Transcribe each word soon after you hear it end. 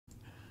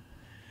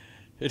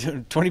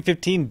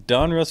2015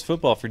 Donruss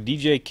football for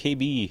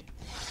DjKB.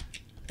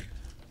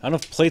 I don't know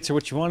if plates are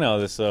what you want out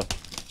of this, though.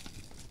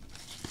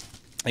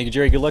 Thank you,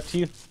 Jerry. Good luck to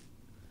you.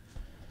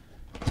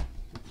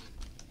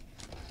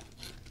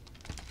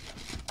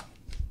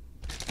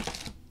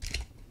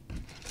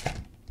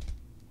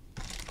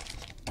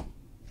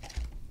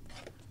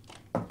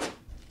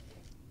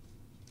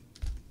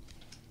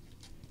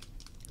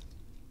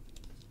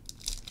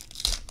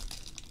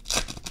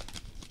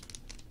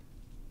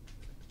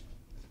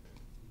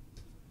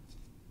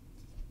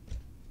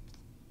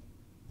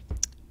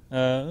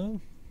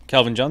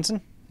 Calvin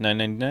Johnson,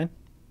 $9.99.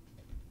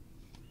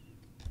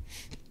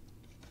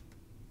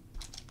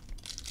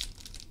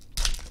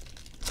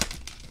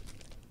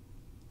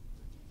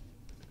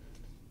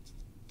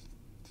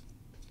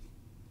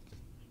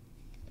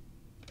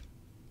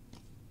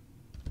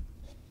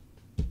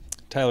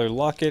 Tyler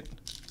Lockett.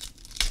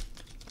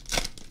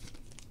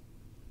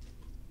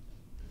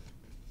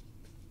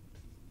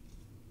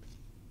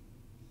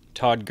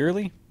 Todd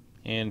Gurley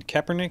and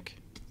Kaepernick.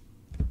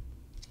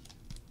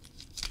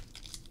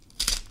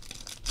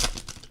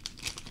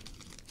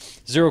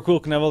 Zero Cool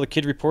can have all the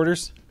kid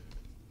reporters.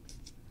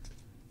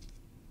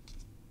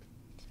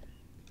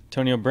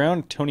 Antonio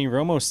Brown, Tony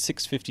Romo,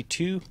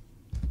 652.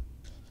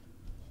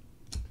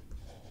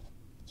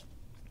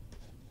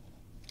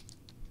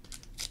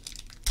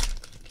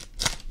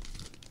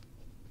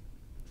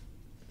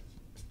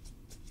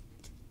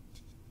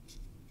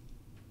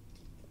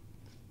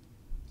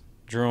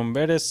 Jerome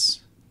Bettis,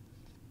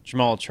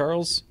 Jamal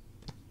Charles.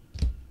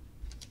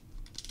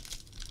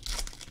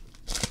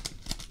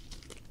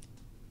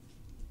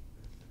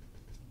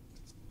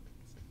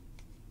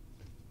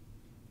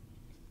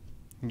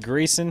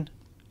 Grayson,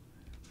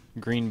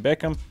 Green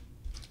Beckham.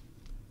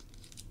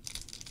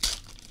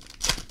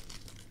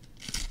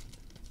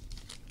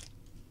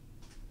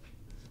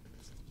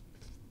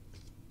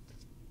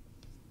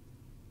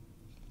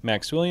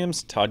 Max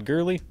Williams, Todd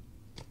Gurley.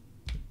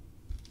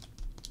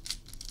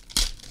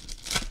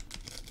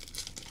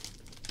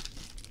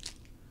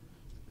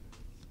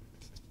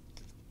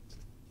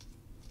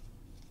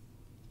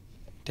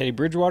 Teddy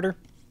Bridgewater.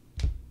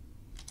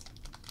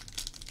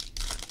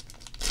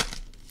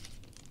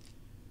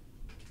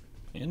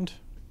 And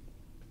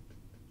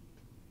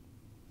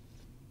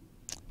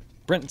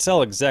Brent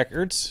Selleck, Zach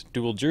Ertz,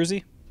 dual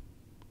jersey.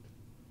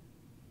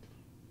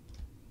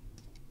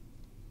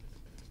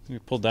 We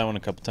pulled that one a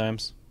couple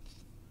times.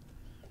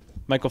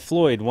 Michael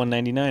Floyd,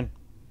 $1.99.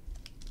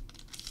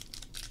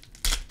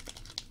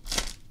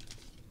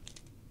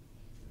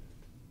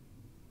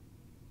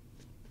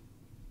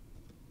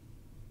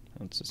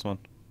 What's this one?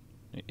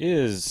 It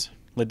is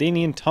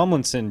LaDainian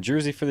Tomlinson,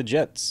 jersey for the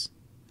Jets.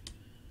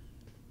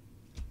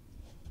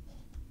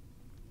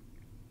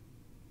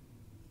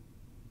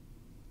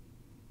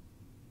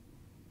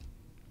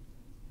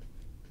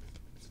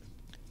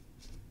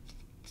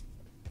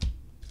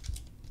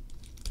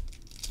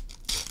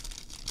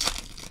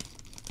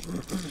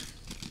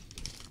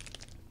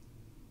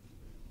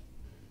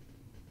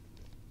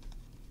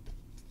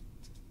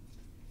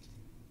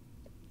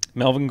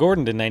 Melvin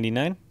Gordon to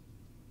 99.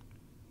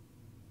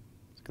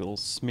 Like a little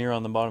smear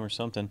on the bottom or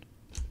something.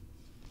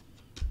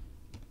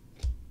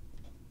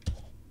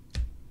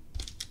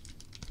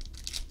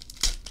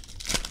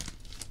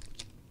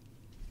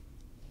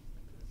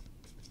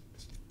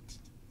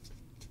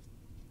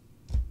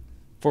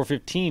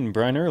 .415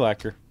 Brian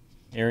Urlacher,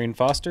 Arian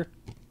Foster.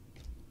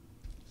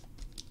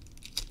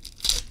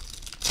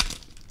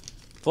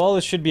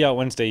 Flawless should be out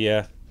Wednesday,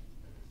 yeah.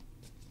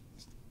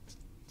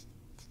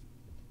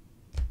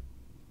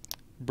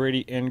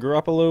 Brady and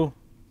Garoppolo.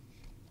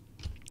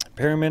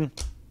 Perriman.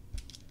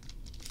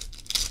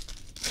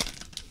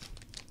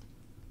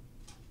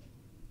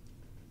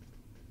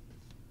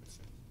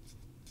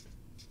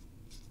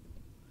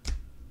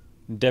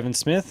 Devin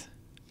Smith.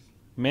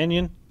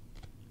 Mannion.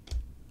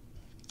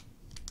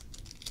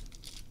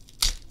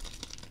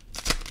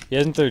 Yeah,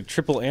 isn't there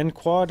triple and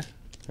quad?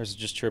 Or is it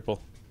just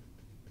triple?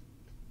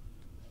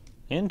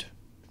 And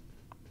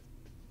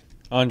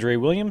Andre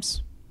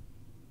Williams.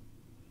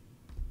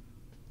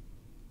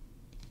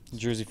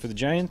 Jersey for the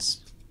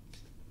Giants.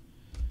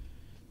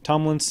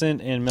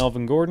 Tomlinson and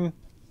Melvin Gordon.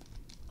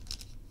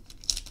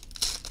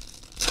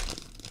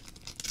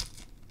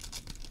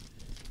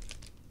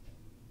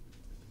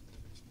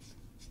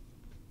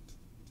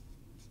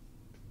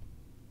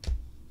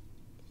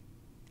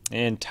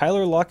 And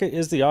Tyler Lockett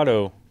is the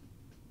auto.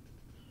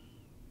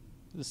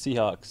 The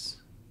Seahawks.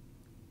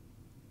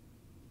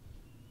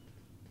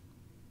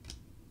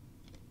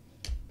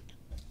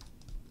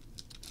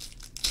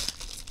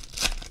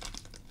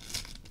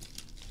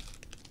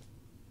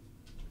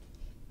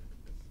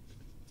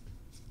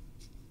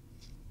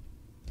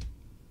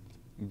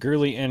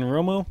 Gurley and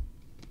Romo.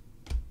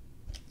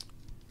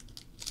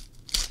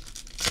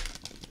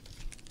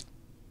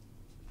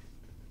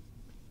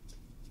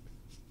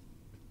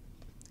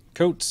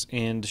 Coates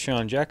and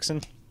Deshaun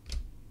Jackson.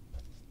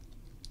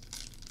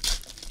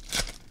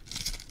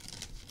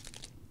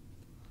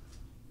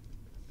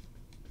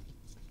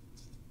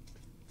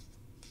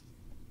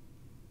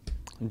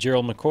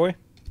 Gerald McCoy.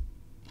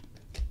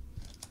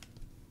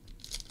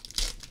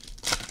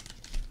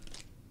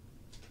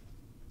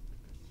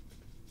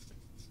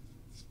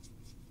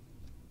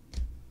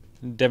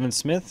 Devin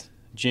Smith,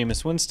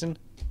 Jameis Winston.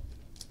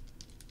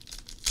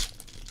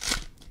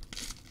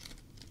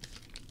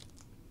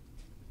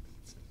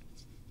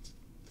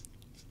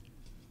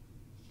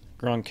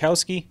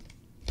 Gronkowski.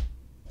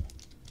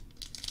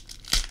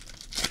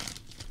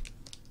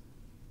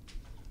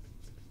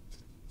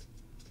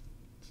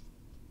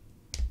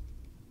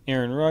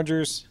 Aaron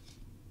Rodgers.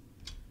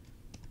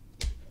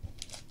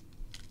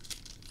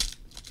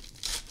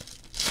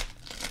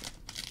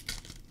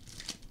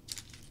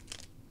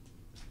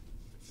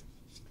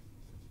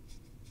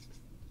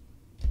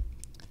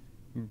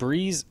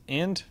 Breeze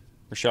and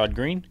Rashad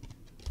Green.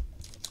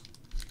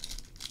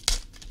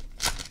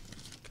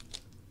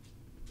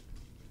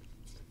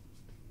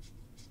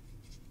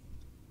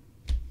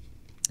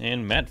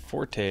 And Matt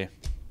Forte. All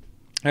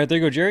right, there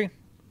you go, Jerry.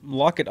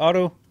 Lockett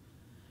auto.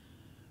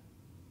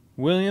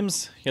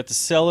 Williams. You got the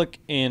Selleck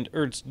and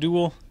Ertz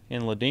duel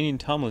and LaDainian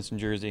Tomlinson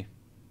jersey.